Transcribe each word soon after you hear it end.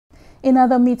In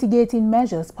other mitigating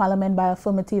measures, Parliament by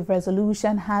affirmative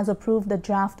resolution has approved the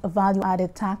draft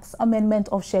value-added tax amendment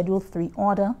of Schedule 3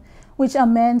 order, which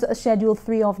amends Schedule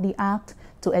 3 of the Act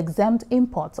to exempt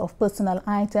imports of personal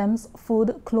items,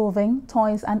 food, clothing,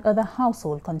 toys, and other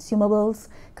household consumables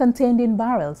contained in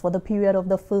barrels for the period of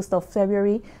the 1st of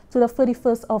February to the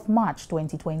 31st of March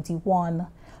 2021.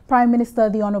 Prime Minister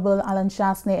the Honorable Alan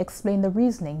Chastanet explained the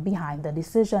reasoning behind the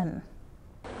decision.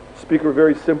 Speaker,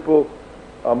 very simple.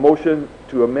 A motion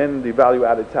to amend the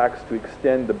value-added tax to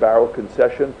extend the barrel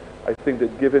concession. I think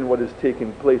that given what is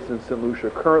taking place in St. Lucia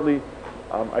currently,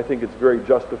 I think it's very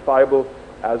justifiable,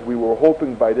 as we were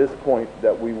hoping by this point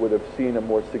that we would have seen a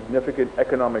more significant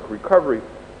economic recovery.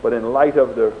 But in light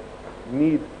of the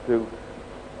need to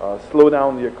slow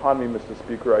down the economy, Mr.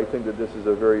 Speaker, I think that this is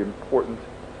a very important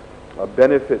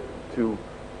benefit to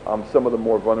some of the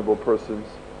more vulnerable persons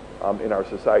in our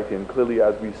society. And clearly,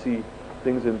 as we see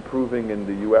things improving in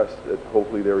the U.S., that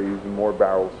hopefully there are even more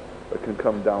barrels that can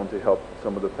come down to help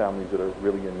some of the families that are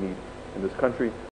really in need in this country.